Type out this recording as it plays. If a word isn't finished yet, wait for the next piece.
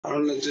I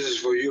don't know if this is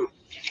for you.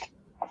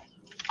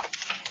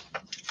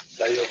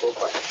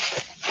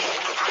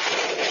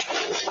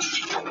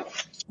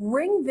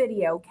 Ring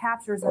video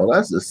captures. Oh,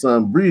 that's a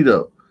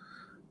sombrero.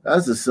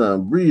 That's a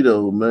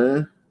sombrero,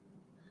 man.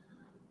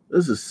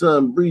 That's a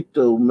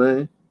sombrero,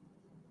 man.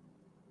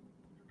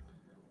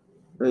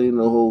 That ain't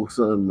no whole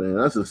sun, man.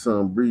 That's a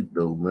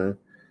sombrero, man.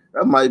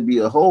 That might be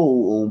a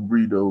whole on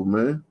burrito,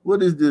 man.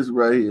 What is this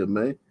right here,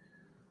 man?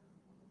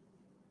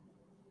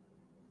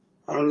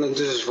 I don't know if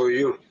this is for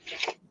you.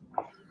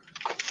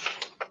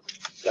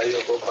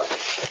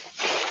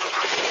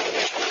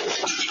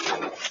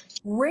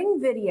 Ring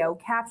video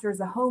captures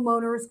a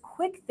homeowner's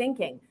quick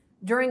thinking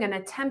during an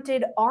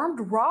attempted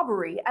armed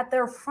robbery at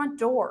their front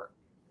door.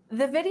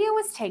 The video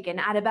was taken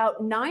at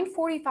about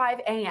 9:45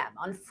 a.m.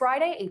 on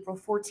Friday, April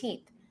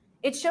 14th.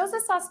 It shows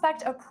a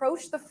suspect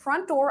approach the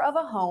front door of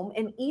a home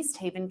in East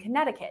Haven,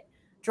 Connecticut,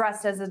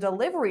 dressed as a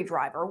delivery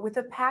driver with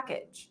a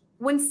package.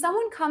 When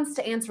someone comes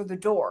to answer the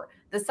door,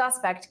 the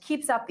suspect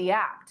keeps up the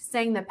act,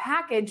 saying the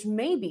package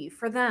may be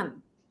for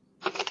them.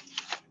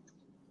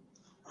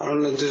 I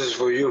don't know if this is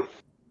for you.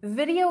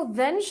 Video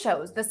then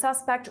shows the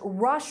suspect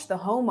rush the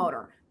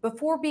homeowner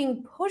before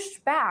being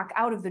pushed back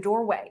out of the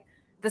doorway.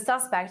 The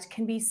suspect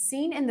can be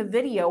seen in the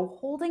video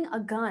holding a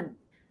gun.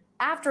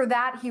 After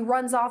that, he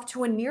runs off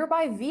to a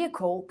nearby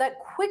vehicle that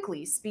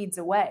quickly speeds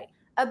away.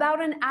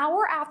 About an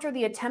hour after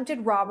the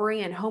attempted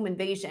robbery and home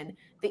invasion,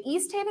 the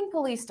East Haven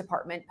Police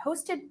Department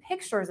posted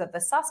pictures of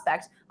the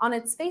suspect on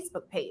its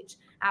Facebook page,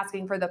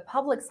 asking for the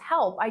public's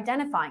help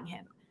identifying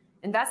him.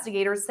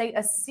 Investigators say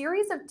a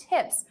series of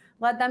tips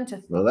led them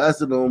to. Well,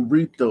 that's an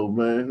hombrito,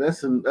 man.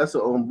 That's an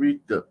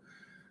hombrito.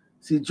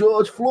 See,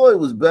 George Floyd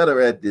was better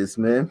at this,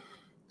 man.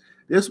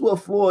 This is what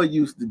Floyd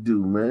used to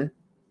do, man.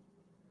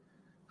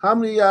 How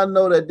many of y'all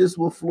know that this is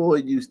what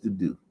Floyd used to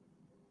do?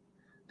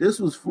 This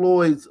was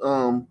Floyd's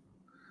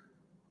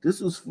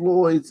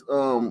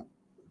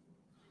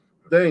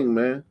thing,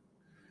 man.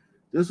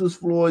 This was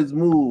Floyd's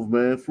move,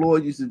 man.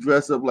 Floyd used to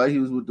dress up like he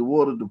was with the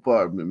water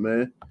department,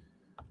 man,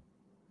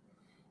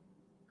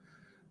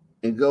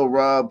 and go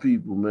rob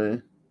people,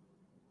 man.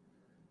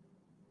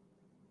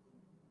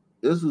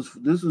 This was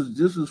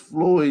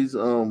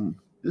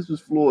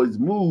Floyd's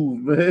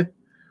move, man.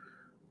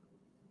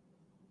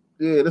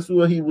 Yeah, that's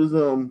what he was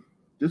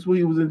this what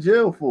he was in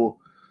jail for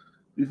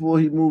before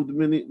he moved to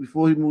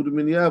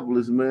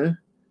Minneapolis, man.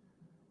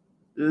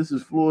 This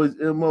is Floyd's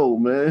MO,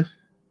 man.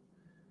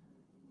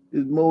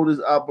 His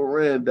modus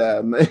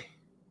operandi, man.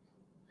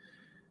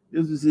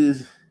 This is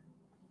his.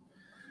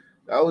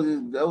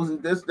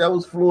 That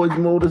was Floyd's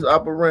modus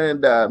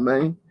operandi,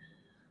 man.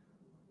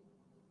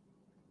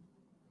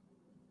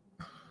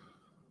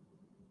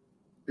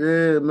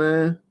 Yeah,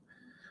 man.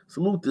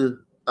 Salute to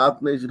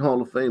Op Nation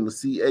Hall of Famer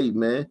C8,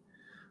 man.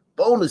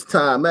 Bonus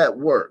time at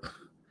work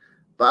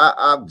by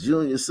Op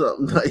Junior,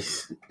 something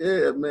nice.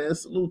 Yeah, man.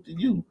 Salute to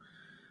you.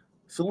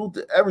 Salute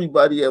to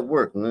everybody at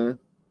work, man.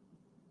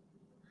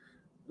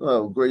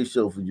 Oh, great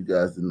show for you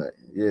guys tonight.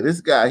 Yeah,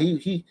 this guy,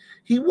 he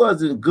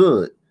wasn't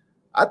good.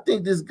 I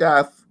think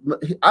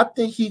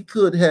he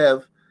could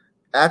have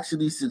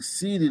actually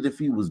succeeded if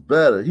he was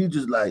better. He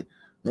just like,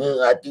 man,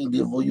 I think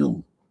this for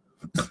you.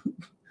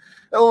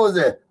 What was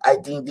that? I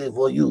think this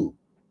for you.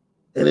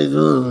 And it's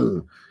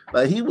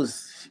like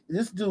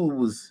this dude,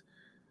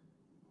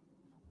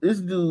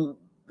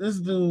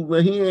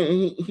 man,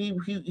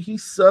 he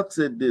sucks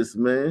at this,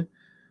 man.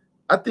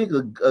 I think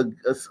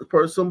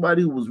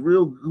somebody who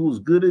was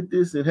good at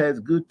this and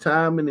has good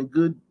timing and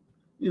good,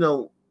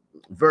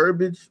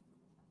 verbiage.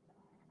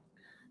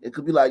 It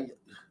could be like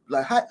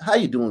how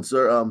you doing,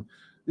 sir?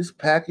 This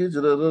package,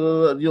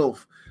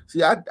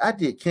 See, I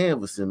did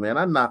canvassing, man.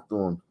 I've knocked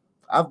on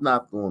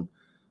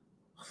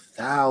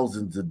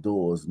thousands of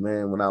doors,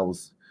 man, when I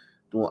was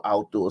doing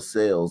outdoor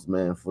sales,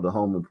 man, for the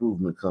home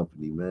improvement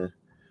company, man.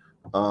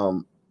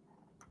 I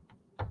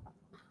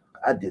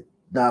did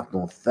knocked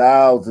on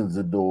thousands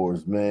of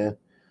doors, man.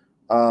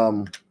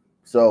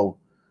 So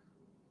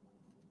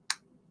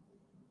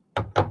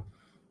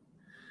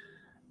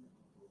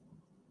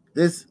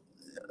this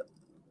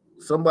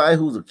somebody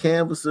who's a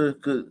canvasser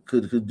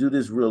could do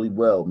this really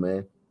well,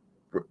 man.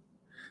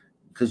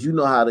 Because you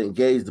know how to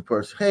engage the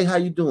person. Hey, how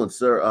you doing,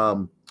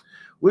 sir?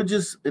 We're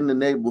just in the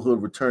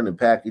neighborhood returning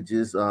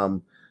packages.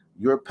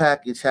 Your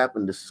package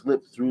happened to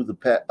slip through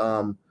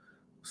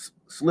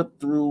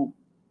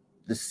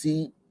the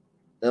seat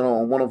and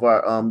on one of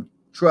our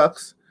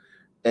trucks,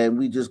 and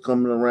we just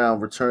coming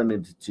around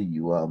returning it to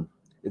you.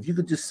 If you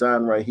could just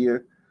sign right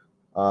here.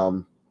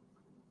 As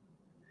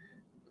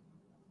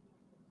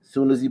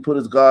soon as he put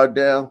his guard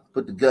down,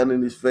 put the gun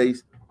in his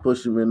face,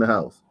 push him in the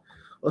house,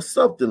 or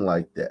something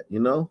like that.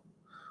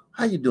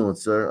 How you doing,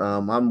 sir?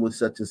 I'm with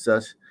such and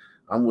such.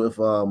 I'm with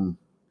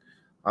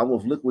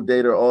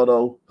Liquidator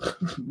Auto.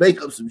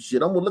 Make up some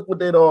shit. I'm with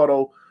Liquidator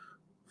Auto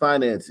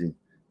Financing,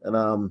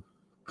 and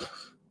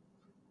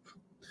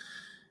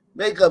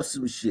make up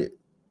some shit.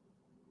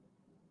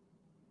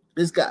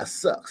 This guy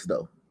sucks,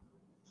 though.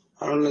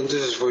 I don't know if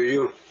this is for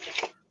you.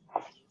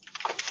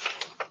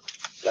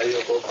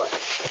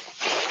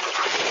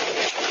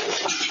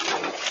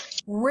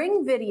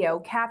 Ring video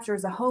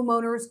captures a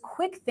homeowner's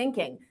quick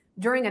thinking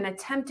during an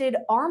attempted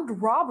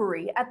armed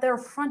robbery at their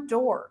front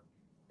door.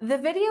 The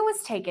video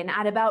was taken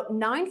at about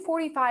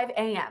 9:45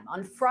 a.m.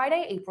 on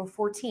Friday, April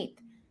 14th.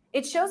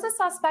 It shows a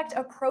suspect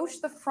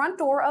approach the front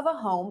door of a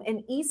home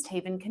in East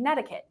Haven,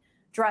 Connecticut,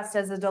 dressed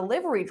as a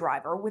delivery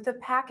driver with a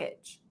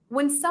package.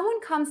 When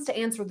someone comes to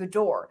answer the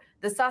door,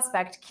 the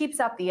suspect keeps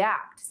up the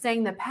act,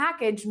 saying the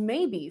package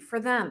may be for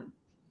them.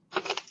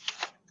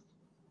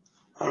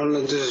 I don't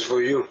know, this is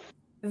for you.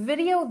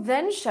 Video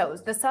then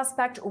shows the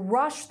suspect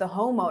rush the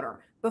homeowner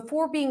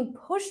before being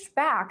pushed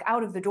back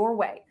out of the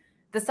doorway.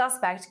 The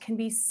suspect can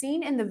be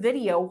seen in the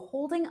video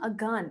holding a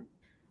gun.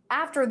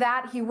 After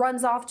that, he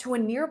runs off to a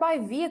nearby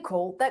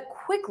vehicle that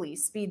quickly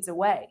speeds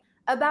away.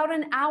 About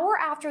an hour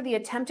after the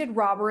attempted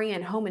robbery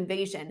and home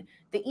invasion,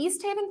 the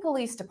East Haven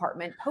Police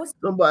Department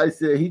posted. Somebody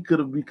said he could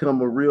have become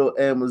a real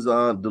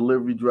Amazon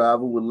delivery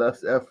driver with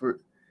less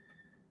effort.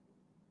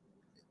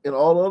 And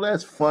although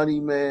that's funny,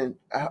 man,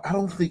 I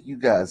don't think you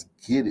guys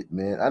get it,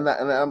 man.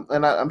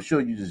 I'm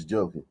sure you're just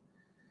joking.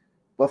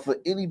 But for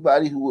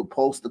anybody who would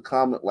post a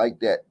comment like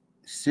that,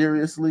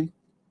 seriously,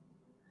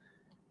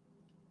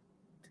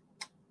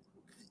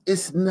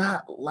 it's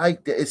not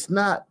like that. It's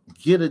not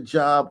get a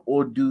job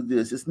or do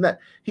this. It's not.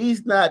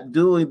 He's not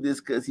doing this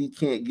because he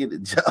can't get a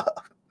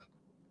job.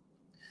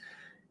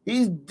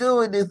 He's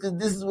doing this because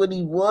this is what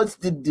he wants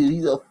to do.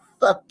 He's a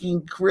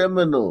fucking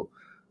criminal.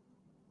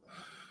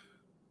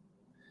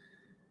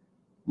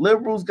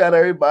 Liberals got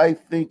everybody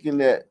thinking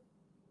that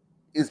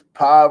it's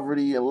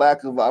poverty and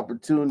lack of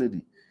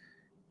opportunity.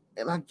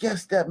 And I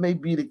guess that may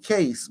be the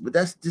case, but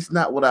that's just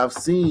not what I've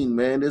seen,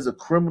 man. There's a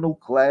criminal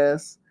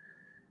class.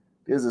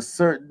 There's a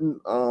certain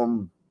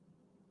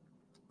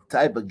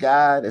type of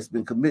guy that's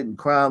been committing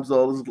crimes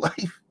all his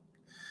life,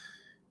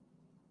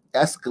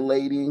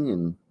 escalating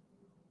and,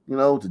 you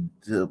know,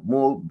 to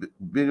more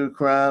bigger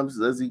crimes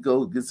as he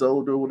gets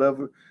older or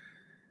whatever.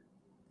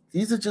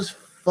 These are just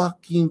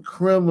fucking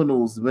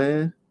criminals,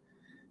 man.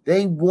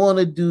 They want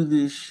to do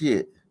this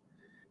shit.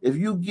 If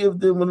you give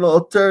them an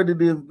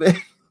alternative, man,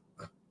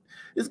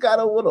 this guy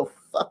don't want to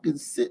fucking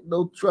sit in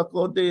no truck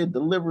all day and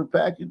deliver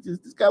packages.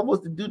 This guy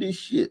wants to do this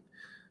shit.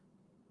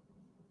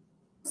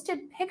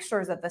 Posted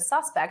pictures of the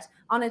suspect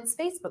on its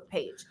Facebook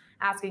page,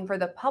 asking for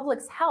the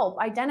public's help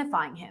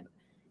identifying him.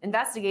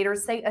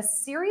 Investigators say a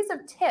series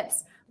of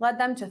tips led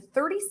them to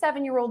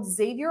 37-year-old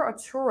Xavier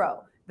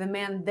Arturo, the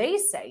man they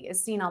say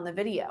is seen on the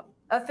video.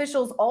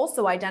 Officials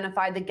also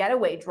identified the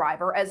getaway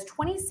driver as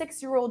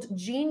 26-year-old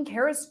Jean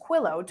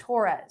Carrasquillo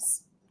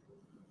Torres.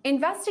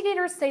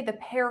 Investigators say the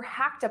pair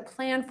hacked a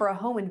plan for a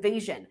home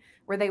invasion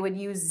where they would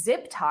use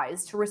zip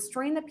ties to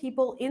restrain the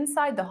people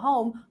inside the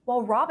home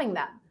while robbing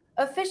them.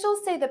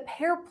 Officials say the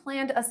pair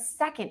planned a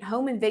second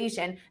home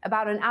invasion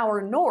about an hour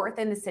north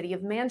in the city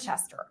of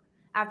Manchester.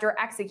 After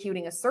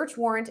executing a search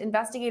warrant,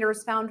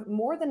 investigators found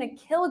more than 1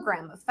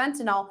 kilogram of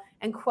fentanyl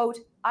and, quote,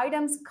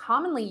 items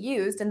commonly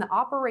used in the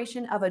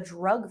operation of a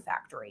drug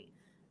factory.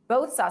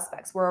 Both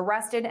suspects were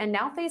arrested and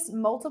now face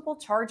multiple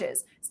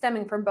charges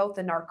stemming from both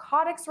the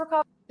narcotics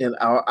recovery and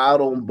are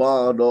out on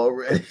bond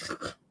already.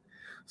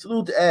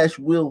 Salute to Ash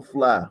Will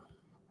Fly.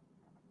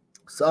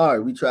 Sorry,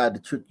 we tried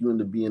to trick you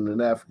into being an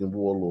African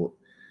warlord.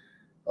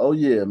 Oh,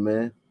 yeah,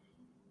 man.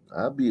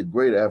 I'd be a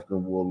great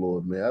African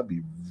warlord, man. I'd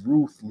be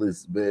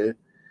ruthless, man.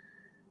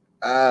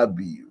 I'd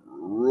be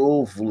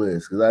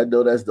ruthless because I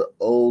know that's the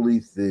only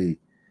thing.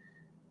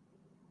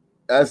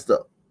 That's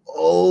the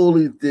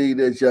only thing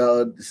that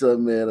y'all,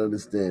 some man,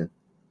 understand.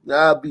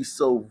 Now I'd be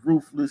so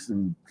ruthless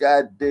and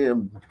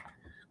goddamn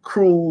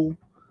cruel.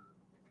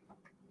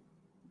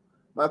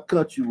 My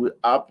country would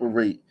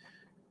operate.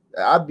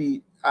 I'd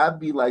be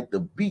like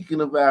the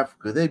beacon of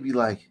Africa. They'd be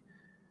like,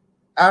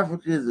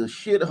 Africa is a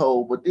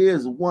shithole, but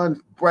there's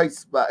one bright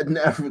spot in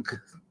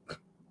Africa.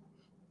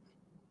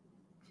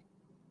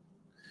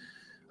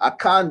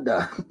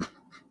 Wakanda,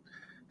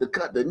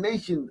 the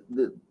nation,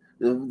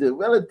 the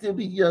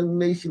relatively young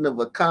nation of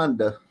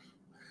Wakanda,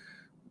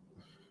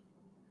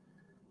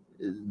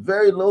 is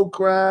very low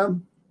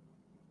crime,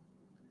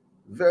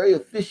 very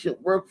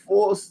efficient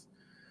workforce,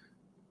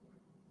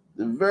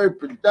 they're very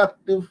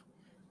productive.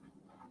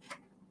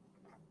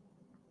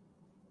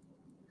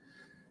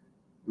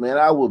 Man,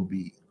 I would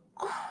be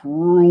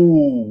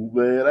cruel,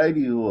 man. I ain't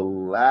even gonna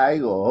lie, I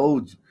ain't gonna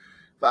hold you.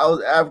 If I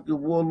was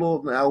African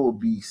warlord, man, I would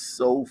be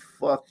so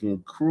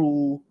fucking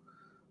cruel.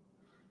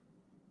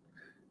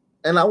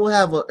 And I would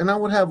have a,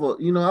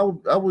 you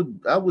know,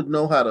 I would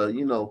know how to,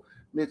 you know,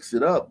 mix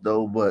it up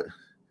though. But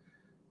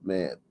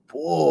man,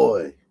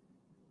 boy,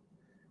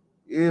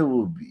 it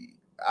would be.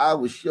 I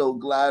would show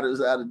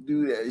gliders how to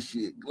do that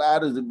shit.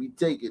 Gliders would be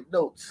taking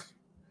notes.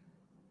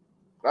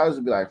 Gliders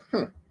would be like,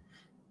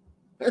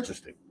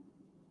 interesting.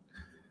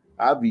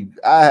 I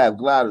have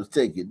gliders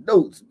taking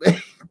notes,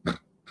 man.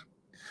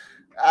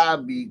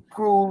 I'd be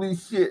cruel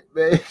as shit,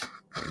 man.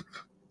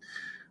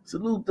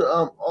 Salute to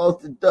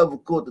Austin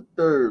Dovercourt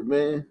III,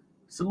 man.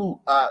 Salute,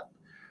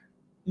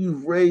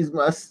 you've raised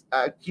my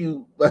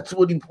IQ by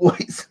 20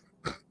 points.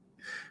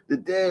 The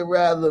dad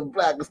rather than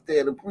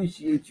Blackistan.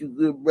 Appreciate you,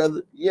 good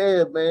brother.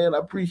 Yeah, man. I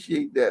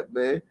appreciate that,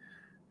 man.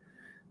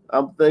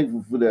 I'm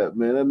thankful for that,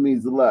 man. That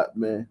means a lot,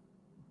 man.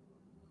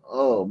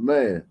 Oh,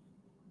 man.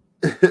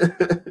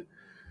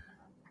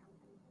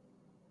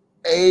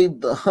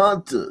 Abe the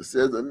Hunter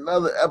says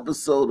another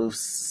episode of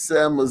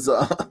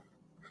Samazon.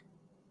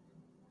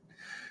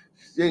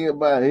 Shaking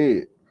my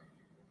head.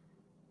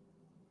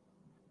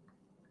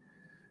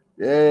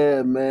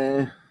 Yeah,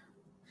 man.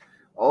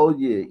 Oh,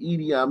 yeah.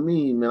 Idi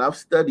Amin, man. I've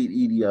studied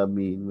Idi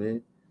Amin,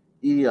 man.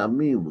 Idi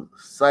Amin was a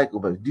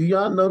psychopath. Do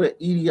y'all know that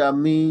Idi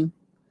Amin,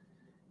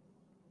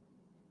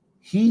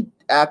 he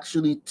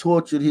actually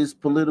tortured his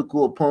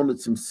political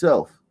opponents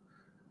himself?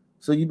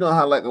 So you know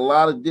how like a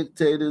lot of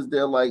dictators,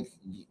 they're like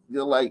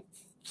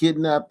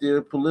kidnap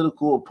their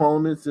political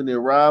opponents and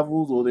their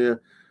rivals or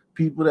their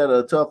people that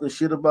are talking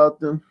shit about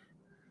them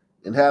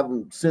and have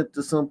them sent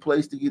to some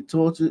place to get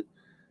tortured.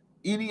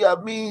 Idi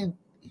Amin,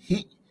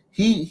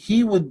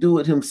 he would do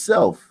it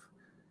himself.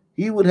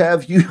 He would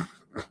have you.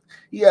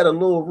 He had a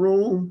little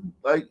room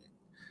like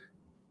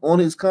on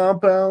his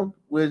compound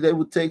where they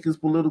would take his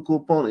political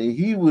opponent and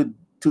he would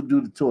to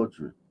do the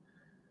torture.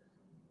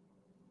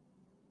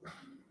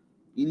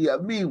 Idi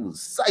Amin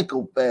was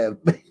psychopath,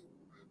 man.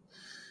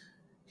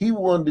 He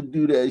wanted to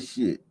do that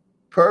shit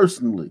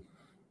personally.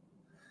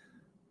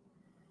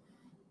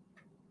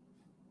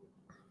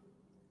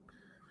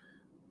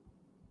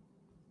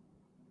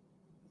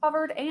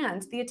 Covered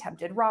and the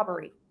attempted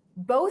robbery.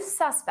 Both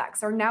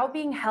suspects are now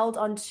being held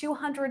on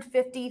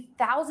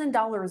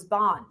 $250,000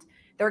 bond.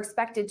 They're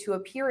expected to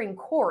appear in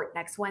court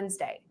next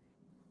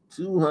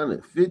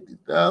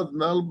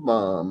 $250,000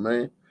 bond,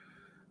 man.